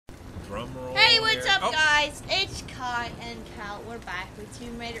guys, it's Kai and Cal. We're back with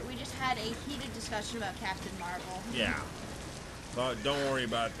Tomb Raider. We just had a heated discussion about Captain Marvel. Yeah. But don't worry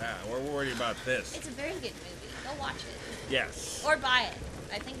about that. We're worried about this. It's a very good movie. Go watch it. Yes. Or buy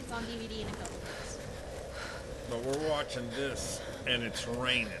it. I think it's on DVD in a couple weeks. But we're watching this, and it's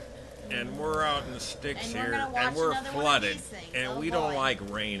raining. And we're out in the sticks And here, we're gonna watch and we're another one of flooded. these things. And Oh, we boy. don't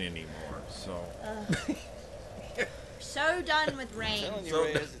like rain anymore, so. So done with rain. I'm telling you, So-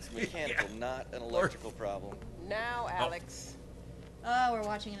 Reyes, it's mechanical, not an electrical problem. Now, Alex. Oh, we're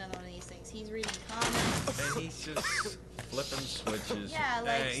watching another one of these things. He's reading comments. And he's just flipping switches. Yeah,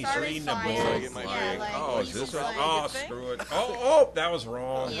 like he's starting reading a fires. book. Get my Yeah, drink. like Oh, is using this one? flags. Oh, thing? screw it. Oh, that was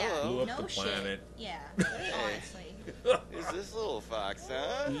wrong. Yeah, Blew up no the shit. planet. Yeah, honestly. Is this little fox,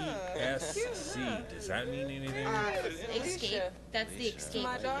 huh? ESC. Does that mean anything? Escape. That's the escape.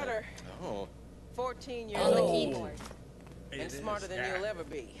 My daughter, Oh, 14 years On the old. keyboard. It And is, smarter than yeah. you'll ever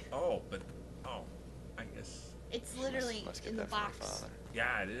be. Oh, but I guess. It's literally must get in the that from my box. father.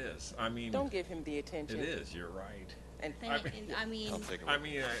 Yeah, it is. I mean, Don't give him the it attention. is. You're right. And I mean, I'll take a I look.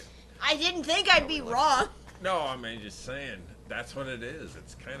 mean, I didn't think I'd be wrong. no, I mean, just saying. That's what it is.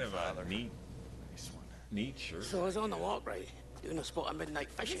 It's kind of a Father. neat shirt. So I was on the lock, right? Doing a spot of midnight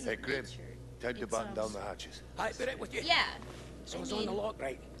fishing. Hey, Grim, time to It batten down sounds- the hatches. I'd be right with you. Yeah. So I was on the lock,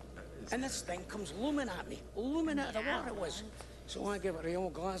 right? And this thing comes looming at me. Looming out of the water it was. So I give it a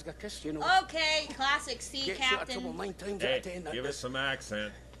old Glasgow kiss, you know. Okay, classic sea Get shot of trouble captain. 9 times out Hey, of 10. That give us some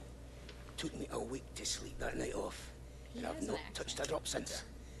accent. took me a week to sleep that night off. He And I've has not an touched a drop since.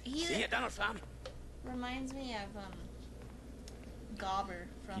 He See you at dinner, fam. reminds me of Gobber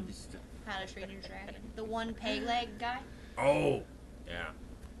from How to Train Your Dragon. The one peg leg guy. Oh, yeah.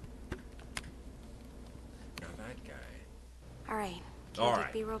 Now that guy. All right. Can All you right.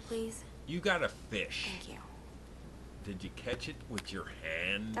 take B-roll, please? You got a fish. Thank you. Did you catch it with your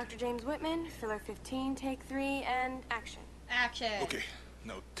hand? Dr. James Whitman, filler 15, take 3, and action. Action. Okay,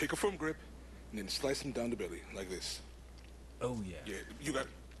 now take a firm grip and then slice him down the belly like this. Oh yeah. Yeah, you got it.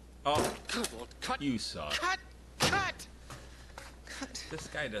 Oh, Good Lord, cut. you suck. Cut! Cut! Cut. This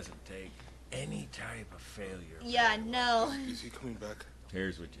guy doesn't take any type of failure. Yeah, no. Is he coming back?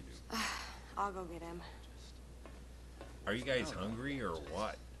 Here's what you do. I'll go get him. Are you guys hungry or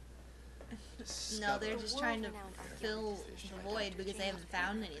what? No, they're just trying to fill the void because they haven't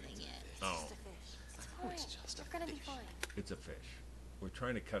found anything yet. Oh, It's just a fish. We're gonna be fine. it's a fish. We're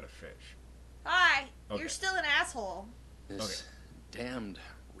trying to cut a fish. Hi, Okay. you're still an asshole. This damned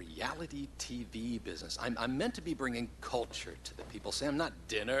reality TV business. I'm meant to be bringing culture to the people, Sam, not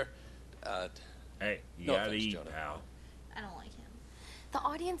dinner. Hey, you No gotta offense, eat, Jonah. pal. I don't like him. The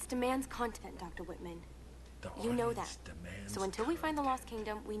audience demands content, Dr. Whitman. The You know audience that. demands So until we find the content. Lost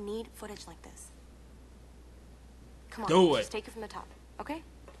Kingdom, we need footage like this. Come on, Do just it. take it from the top, okay?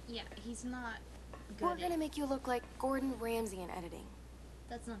 Yeah, he's not good. We're at gonna it. make you look like Gordon Ramsay in editing.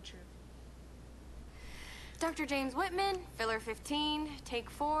 That's not true. Dr. James Whitman, filler 15, take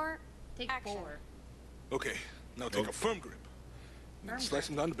 4, Take action. 4. Okay, now take a firm grip. And then Firm slice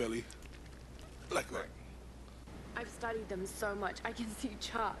him down the belly like that. I've studied them so much, I can see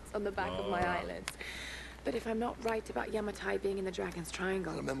charts on the back of my eyelids. But if I'm not right about Yamatai being in the Dragon's I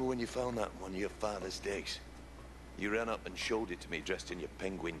Triangle... remember when you found that on one of your father's digs. You ran up and showed it to me dressed in your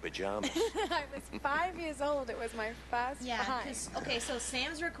penguin pajamas. I was 5 years old, it was my first Yeah, find. because, okay, so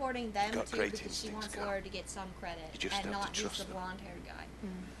Sam's recording them Got too great because she instincts, wants Cal. Laura to get some credit You just and have to not just trust the them. blonde-haired guy.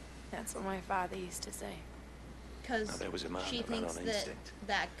 That's what my father used to say. Because Now, there was a man she that ran thinks on that instinct.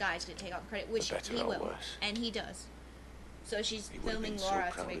 that guy's going to take all the credit, which For better he or will, worse. and he does. So she's He would've filming been so Laura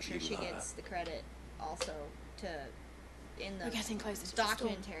to proud make of sure you, she Laura. gets the credit also to in the We're getting closer to the storm.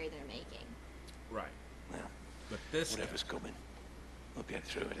 documentary they're making. Right. Well, But this guy, whatever's coming, we'll get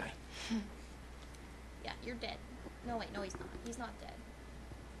through it, eh? Yeah, you're dead. No, wait, no, he's not. He's not dead.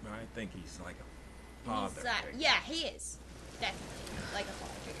 I think he's like a father. He's, yeah, he is. Definitely. Like a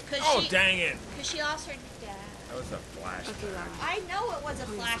father figure. Oh, dang it! Because she lost her dad. That was a flash. Okay, Laura. I know it was a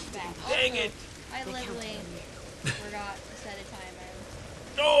flashback. Dang Also, it! I literally forgot to set a timer.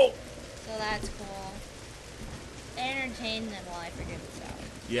 No! So that's cool. Entertain them while I figure this out.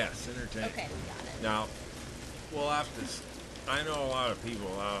 Yes, entertain. Okay, we got it. Now, we'll have to. I know a lot of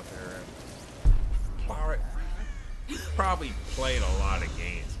people out there probably played a lot of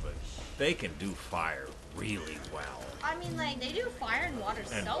games, but they can do fire really well. I mean, like, they do fire and water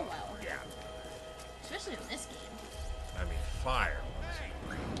And so well. Yeah. Especially in this game. I mean, fire was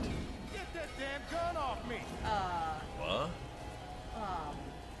great. Get that damn gun off me! What?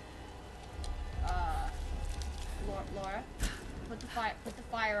 Laura, put the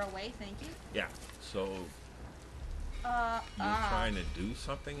fire away, thank you. Yeah. So, you trying to do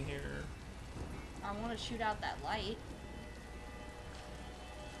something here? I want to shoot out that light.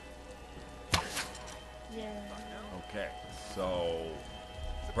 Yeah. Okay, so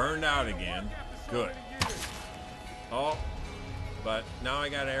burned out again. Good. Oh, but now I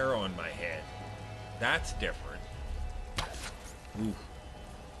got an arrow in my head. That's different. Ooh,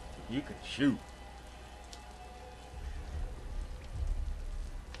 you can shoot.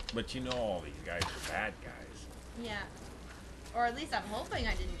 But you know all these guys are bad guys. Yeah. Or at least I'm hoping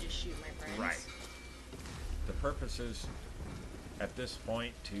I didn't just shoot my friends. Right. The purpose is, at this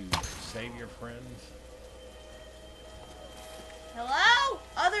point, to save your friends. Hello?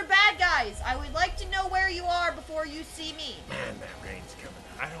 Other bad guys, I would like to know where you are before you see me. Man, that rain's coming.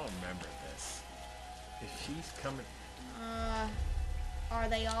 I don't remember this. If she's coming... Are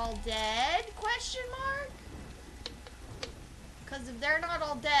they all dead? Question mark? Because if they're not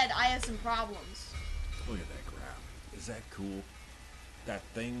all dead, I have some problems. Look at that crap. Is that cool? That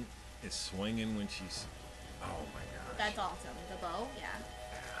thing is swinging when she's... Oh my gosh. That's awesome. The bow,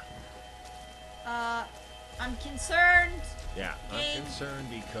 yeah. I'm concerned. Yeah, I'm concerned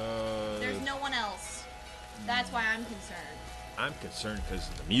because... There's no one else. That's why I'm concerned. I'm concerned because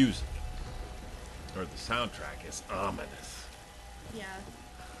of the music. Or the soundtrack is ominous. Yeah.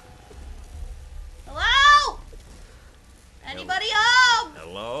 Hello? Anybody home?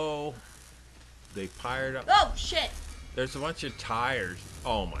 Hello? They fired up... Oh, shit. There's a bunch of tires.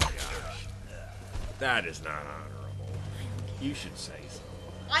 Oh my gosh. That is not honorable. You should say so.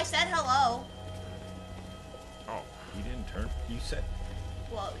 I said hello. Oh, you didn't turn... You said...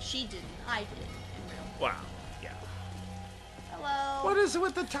 Well, she didn't. I did. In real. Wow, yeah. Hello? What is it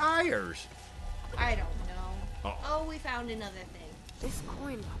with the tires? I don't know. Oh, We found another thing. This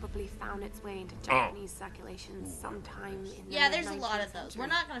coin probably found its way into Japanese circulation sometime in the Yeah, there's a lot mid-19th of those. century. We're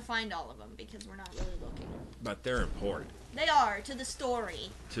not going to find all of them because we're not really looking. but they're important. They are, to the story.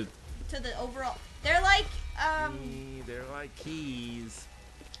 To The overall... They're like, they're like keys.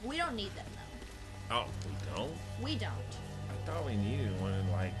 we don't need them, though. Oh, we don't? We don't. I thought we needed one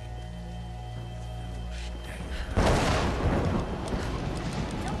in like...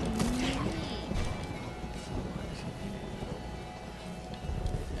 We don't need...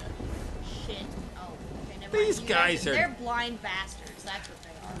 Shit. Oh, okay, never mind. These You guys are- They're blind bastards. That's what they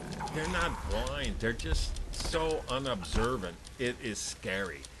are. They're not blind. They're just so unobservant. It is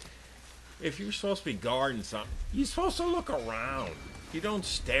scary. If you're supposed to be guarding something, you're supposed to look around. You don't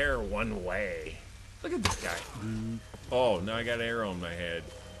stare one way. Look at this guy. Oh, now I got an arrow in my head.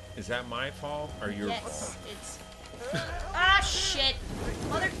 Is that my fault or your Yes, fault? it's... Ah, shit.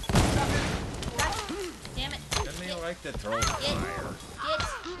 Mother... God damn it. Doesn't he like to throw fire?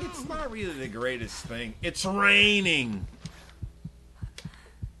 Get... It's not really the greatest thing. It's raining.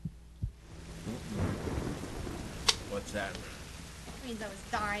 What's that? Means I was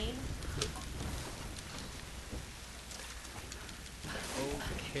dying.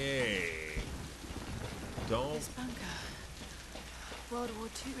 Okay. Don't. This bunker. World War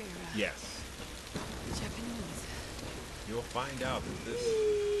II era. Yes. Japanese. You'll find out that this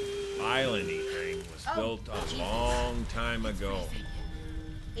islandy thing was Oh, built a Jesus. long time ago.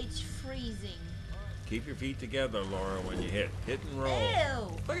 It's freezing. Keep your feet together, Laura, when you hit. Hit and roll.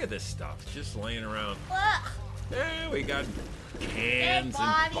 Ew. Look at this stuff. It's just laying around. Ugh. Yeah, we got Dead cans and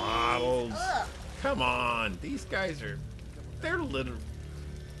bodies. bottles. Ugh. Come on. These guys are... They're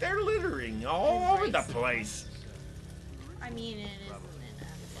littering all over the place. I mean, it isn't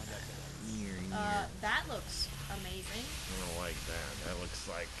that looks amazing. I don't like that. That looks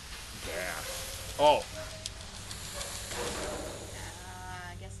like gas. Oh,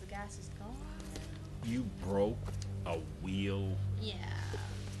 I guess the gas is gone. you broke a wheel. Yeah.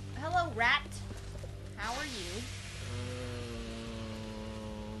 Hello, rat. How are you?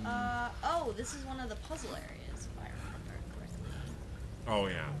 Oh, this is one of the puzzle areas, if I remember correctly. Oh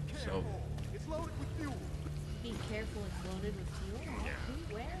yeah. So It's loaded with fuel. Be careful, it's loaded with fuel. Yeah.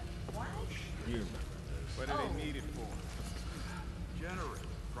 Who, where? Why? you remember this. What do Oh. they need it for? Generator.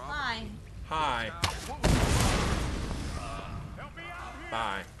 Probably. Hi. Hi. Help me out here.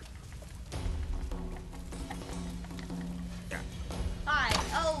 Bye. Yeah. Hi.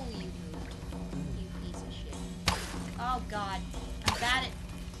 Oh, you moved. You piece of shit. Oh, God. I'm bad at...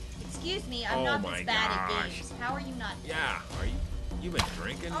 Excuse me, I'm Oh not my this bad at gosh. games. How are you not... Yeah. Are you? You been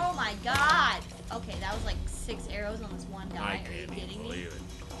drinking? Oh, my God. Okay, that was like 6 arrows on this one guy. I Are you can't kidding even me? believe it.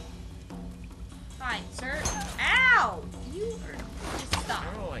 Hi, sir. Ow! You are... Just stop.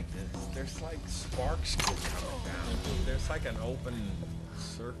 I don't like this. There's like sparks coming down. There's like an open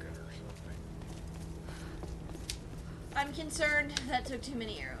circuit or something. I'm concerned that took too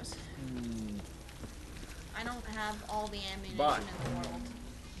many arrows. I don't have all the ammunition But- in the world.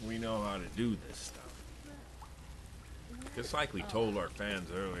 We know how to do this stuff. Just like we told our fans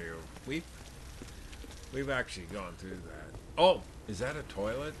earlier, we've actually gone through that. Oh, is that a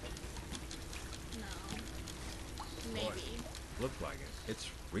toilet? No. Maybe. Boy, looked like it. It's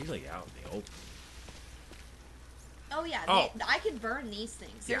really out in the open. Oh yeah, Oh. I could burn these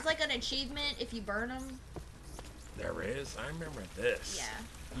things. There's like an achievement if you burn them. There is? I remember this. Yeah.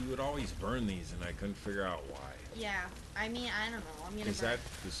 You would always burn these, and I couldn't figure out why. Yeah. I mean, I don't know. I'm gonna Is burn. that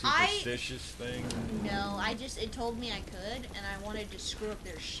the superstitious thing? No, it told me I could, and I wanted to screw up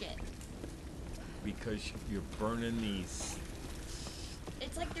their shit. Because you're burning these.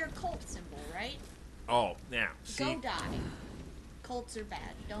 It's like their cult symbol, right? Oh, now, see, Go die. Cults are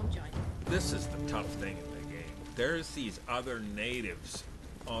bad. Don't join them. this is the tough thing in the game. There's these other natives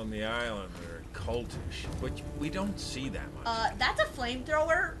on the island that are cultish, which we don't see that much. That's a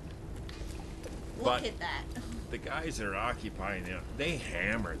flamethrower. Look But- at that. The guys that are occupying it, they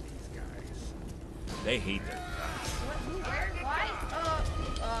hammer these guys. They hate their guts. What? Who? Where? Why?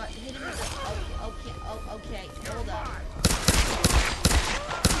 Hit him with the. Okay. Hold up.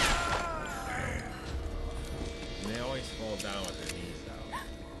 And they always fall down with their knees out.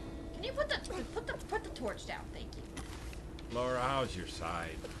 Can you put the torch down? Thank you. Laura, how's your side?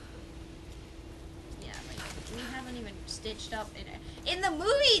 Yeah, like we haven't even stitched up in the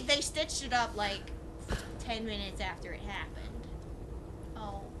movie. They stitched it up like 10 minutes after it happened.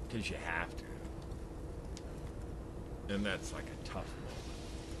 Oh. Because you have to. And that's like a tough moment.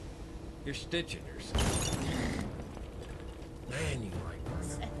 You're stitching yourself. Man, you like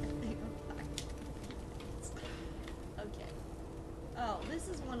burning. Okay. Oh, this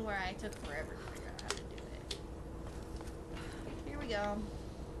is one where I took forever to figure out how to do it. Here we go.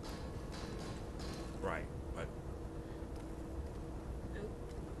 Right, but Oop.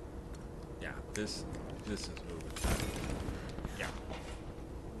 yeah, this is moving. Yeah,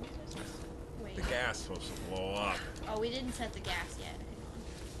 Wait. the gas is supposed to blow up. Oh, we didn't set the gas yet.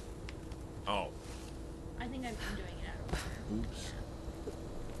 Hang on. Oh, I think I'm doing it out of order. oops.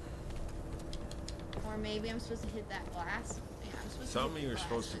 Or maybe I'm supposed to hit that glass. Yeah, I'm supposed Some to of hit you the are glass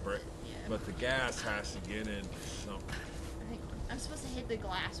supposed to with break, it. Yeah. but the gas has to get into something. Hang on. I'm supposed to hit the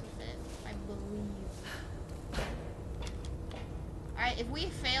glass with it. I believe. Alright, if we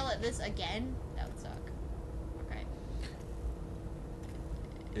fail at this again, that would suck. Okay.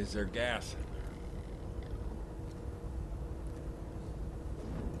 Is there gas in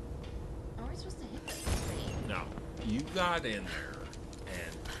Are we supposed to hit this thing? there? No, you got in there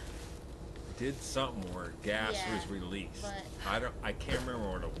and did something where gas Yeah, was released. but- I can't remember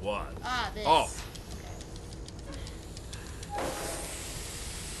what it was. Ah, this. Oh. Okay.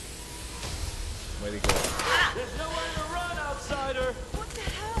 Way to go. There's nowhere to run, outsider. What the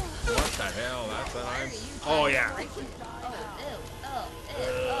hell? What the hell? That's what Why are I'm. you Oh trying to yeah. break it? Oh,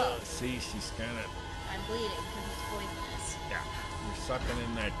 ew. See, she's kind of. I'm bleeding because it's poisonous. Yeah. You're sucking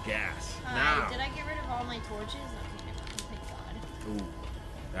in that gas. Alright, Now. did I get rid of all my torches? Okay, never mind. Thank God. Ooh,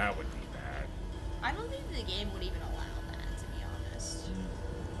 that would be bad. I don't think the game would even allow that, to be honest.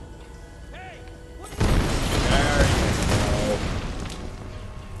 Hey, There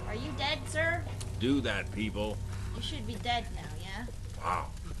you Are you dead, sir? go. Do that, people. You should be dead now, yeah? Wow.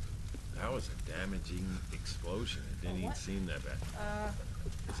 That was a damaging explosion. It didn't even what? seem that bad.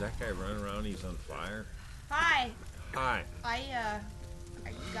 Is that guy running around? He's on fire? Hi. Hi. I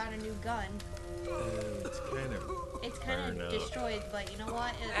got a new gun. It's kind of. It's kind Burn of up. destroyed, but you know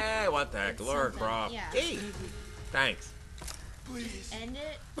what? Hey, what the heck? It's Laura something, Croft. yeah. Hey. Thanks. End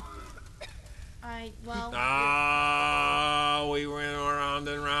it? Well... Ah, we went around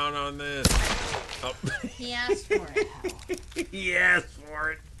and round on this. Oh. He asked for it. He asked for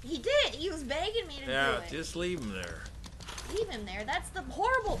it. He did. He was begging me to do Yeah, it. just leave him there. Leave him there. That's the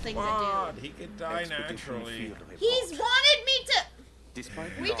horrible thing God, to he could die naturally. do. He's wanted me to...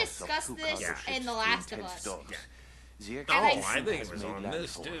 Despite We discussed this in The Last of Us. Oh, I I think it was on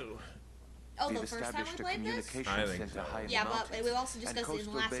this too. Oh, the first time we played this? I think so. Yeah, but we also discussed it in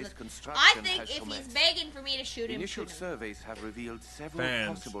The Last of Us. Construction I think has if he's commenced. begging for me to shoot him, Initial shoot him. surveys have revealed several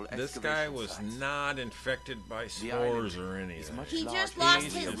Fans, possible this guy excavation was sites. not infected by The island spores or is anything. much He just larger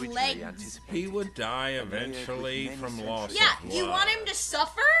lost than we his originally legs. anticipated. He would die And layered with eventually many from centuries loss Yeah, of blood. you want him to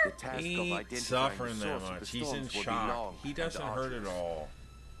suffer? The task He of ain't identifying suffering the that source of the much. He's in storms will be shock. long He and doesn't hurt at arduous. all.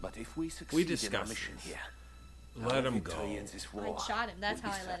 But if we succeed in our discussed mission this. here, Let our him victory go. ends this I war shot him. That's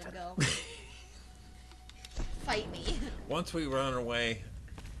will how be I let him certain. go. Fight me. Once we run away,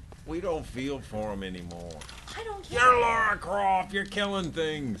 we don't feel for him anymore. I don't care. You're Laura Croft. You're killing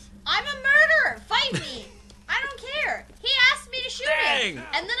things. I'm a murderer. Fight me. I don't care. He asked me to shoot Dang. him.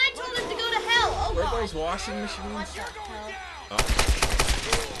 And then I told him to go to hell. Oh, Where are God. those washing What machines? the hell? Oh.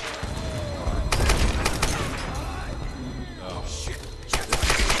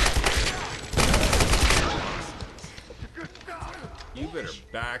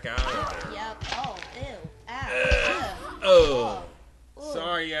 back out of there. Yep. Oh, ew. Ow. Oh. Ooh.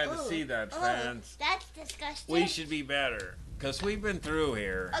 Sorry you had to Ooh. see that, Ooh. fans. That's disgusting. We should be better. Because we've been through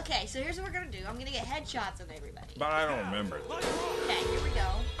here. Okay, so here's what we're going to do. I'm going to get headshots on everybody. But I don't remember this. Okay, here we go.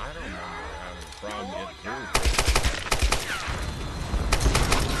 I don't remember having a problem getting through.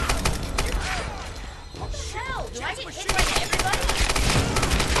 What the hell? Do I get hit by everybody?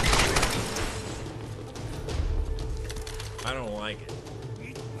 I don't like it.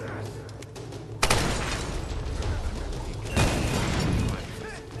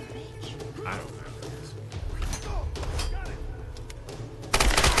 I don't know.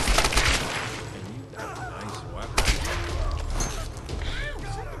 And you got a nice weapon. Ow,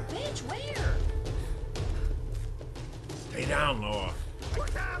 son of a bitch, where? Stay down, Noah.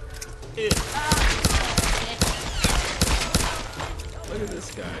 Look at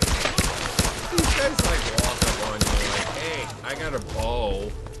this guy. These guys like walk up on you like, hey, I got a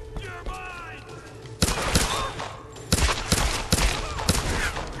bow. You're mine!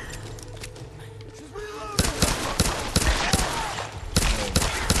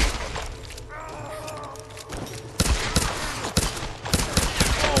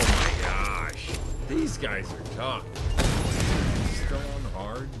 Oh my gosh. These guys are tough. Still on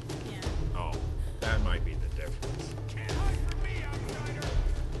hard? Yeah. Oh, that might be the difference.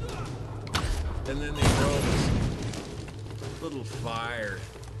 And then they throw this little fire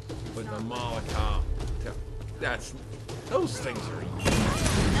with the Molotov. Those things are easy.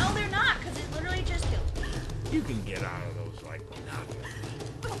 No, they're not, because it literally just killed me. You can get out of those like nothing.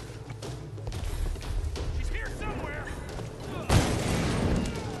 She's here somewhere!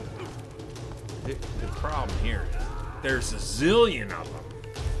 The problem here is there's a zillion of them.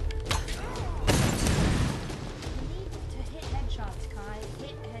 You need to hit headshots, Kai.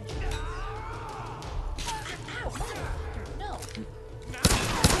 Hit headshots. Ow, motherfucker, no.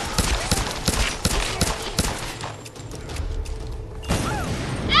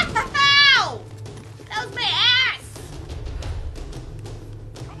 Ow! That was my ass!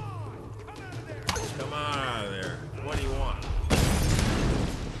 Come on out of there. What do you want?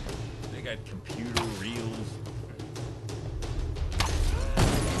 They got computer reels.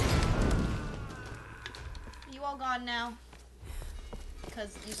 You all gone now?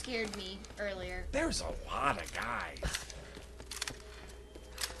 Because you scared me earlier. There's a lot of guys.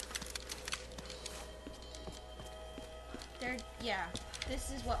 Yeah, this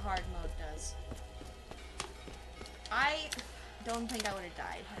is what hard mode does. I don't think I would have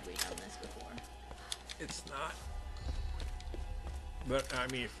died had we done this before. It's not. But I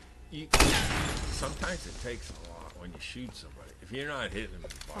mean, sometimes it takes a lot when you shoot somebody. If you're not hitting them,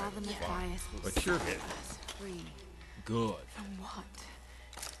 it's fine. It's fine. But you're hitting them. Free. Good. From what?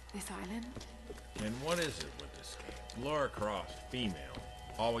 This island? And what is it with this game? Laura Croft, female,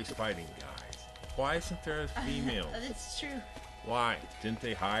 always fighting guys. Why isn't there a female? That's true. Why? Didn't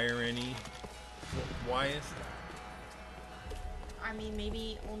they hire any? Why is that? I mean,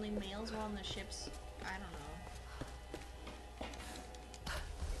 maybe only males were on the ships. I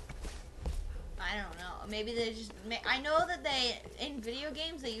don't know. Maybe they just... I know that they... In video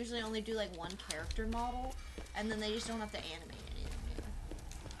games, they usually only do, like, one character model. And then they just don't have to animate anything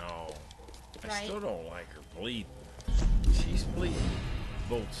new. Oh. I Right? still don't like her bleeding. She's bleeding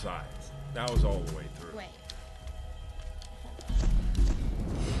both sides. That was all the way through. Wait.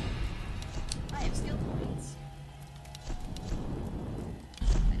 I have skill points. I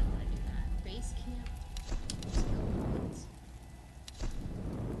don't want to do that. Base camp. Skill points.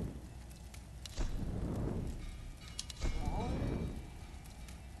 Wall.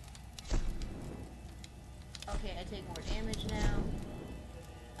 Okay, I take more damage now.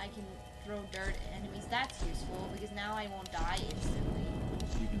 I can throw dirt at enemies. That's useful because now I won't die instantly.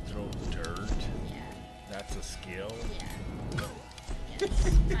 You can throw dirt. Yeah. That's a skill. Yeah. Yes,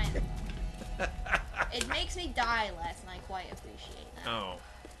 kind of. It makes me die less, and I quite appreciate that. Oh.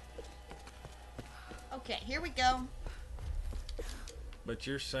 Okay, here we go. But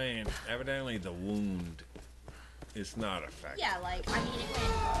you're saying evidently the wound is not effective. Yeah, like, I mean, it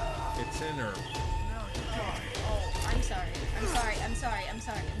went... It's in her. Oh, I'm sorry. I'm sorry. I'm sorry. I'm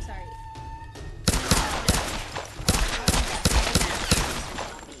sorry. I'm sorry.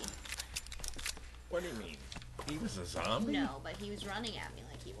 What do you mean? He was a zombie? No, but he was running at me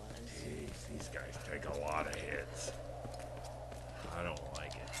like he was. Jeez, these guys take a lot of hits. I don't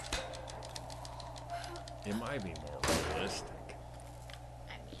like it. It might be more realistic.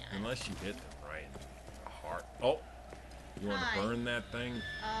 I mean, Unless you hit them right in the heart. Oh! You want Hi. to burn that thing?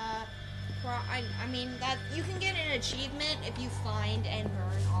 I mean, that you can get an achievement if you find and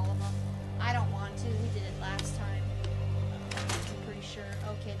burn all of them. I don't want to. We did it last time. I'm pretty sure.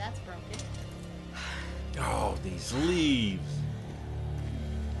 Okay, that's broken. Oh, these leaves.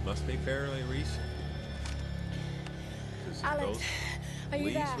 Must be fairly recent. 'Cause Alex, those are you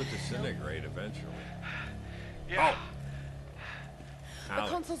leaves there? would disintegrate eventually. Yeah. The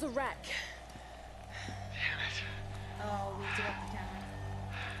Alex. console's a wreck. Damn it. Oh, we have to go up the camera.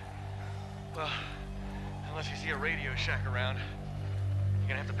 Well, unless you see a Radio Shack around, you're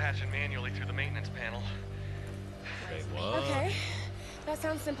gonna have to patch it manually through the maintenance panel. Say what? Okay, that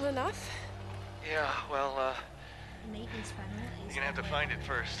sounds simple enough. Yeah, well, The maintenance panel is you're gonna have to away. find it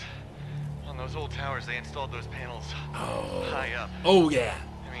first. On those old towers, they installed those panels high up. Oh, yeah.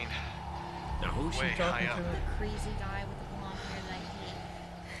 I mean, Now, who's she way talking high up. to? The crazy guy with the blonde hair that I hate.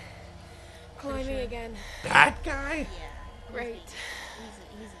 Climbing sure. again. That guy? Yeah. Great.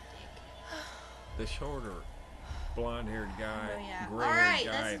 He's a dick. The shorter, blonde-haired guy, Oh, yeah. gray-haired Alright,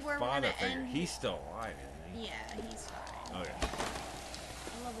 guy, this is where we're father gonna figure. end. He's still alive, isn't he? Yeah, he's fine. Okay.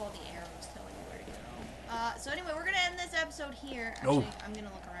 I love all the arrows telling you where to go. So anyway, we're gonna end this episode here. Oh. Actually, I'm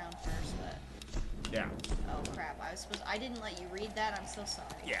gonna look around first, but Yeah. oh crap! I didn't let you read that. I'm so sorry.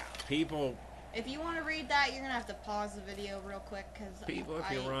 Yeah. People, If you want to read that, you're gonna have to pause the video real quick because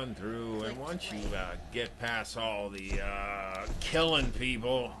if you run through, and clicked once you away. get past all the killing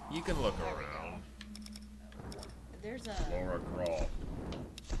people, you can look There we around. There's a Laura Croft.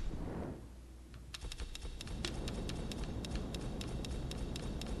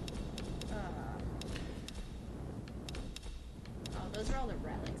 oh, those are all the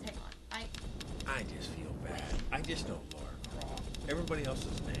relics. Hang on, I just feel bad. I just know Laura Croft. Everybody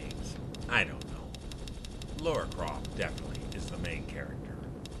else's names, I don't know. Laura Croft definitely is the main character.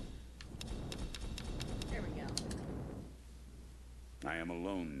 there we go. I am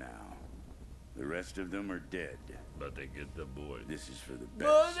alone now. The rest of them are dead. But they get the boy. This is for the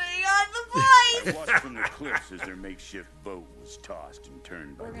Oh, best. they got the I voice. watched from the cliffs as their makeshift boat was tossed and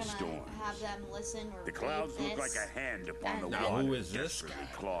turned by We're the gonna storm. have them listen or The clouds read look like this. a hand upon the Now, water, who is this desperately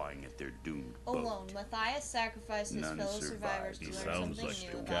guy? clawing at their doomed Alone, boat. Matthias sacrificed his None fellow survived. survivors to He learn sounds something like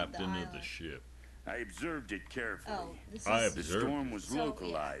new the about the island. ship. I observed it carefully. Oh, this is I The observed storm was So, yeah,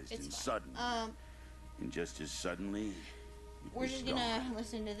 localized it's and fine. sudden. Um, And just as suddenly, it we're was just gonna gone.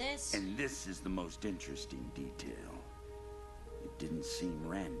 listen to this. And this is the most interesting detail. It didn't seem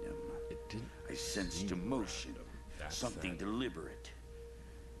random. It didn't. I sensed emotion, That's something that. deliberate.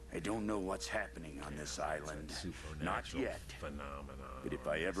 I don't know what's happening on this island. Not Supernatural yet. phenomenon. But if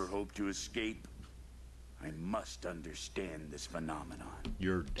I ever hope to escape, I must understand this phenomenon.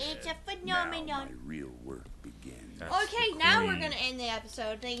 You're It's dead. a Now phenomenon. my real work begins. That's Okay, the now we're queen. gonna end the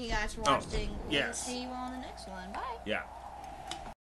episode. Thank you guys for watching. yes. We'll see you on the next one. Bye. Yeah.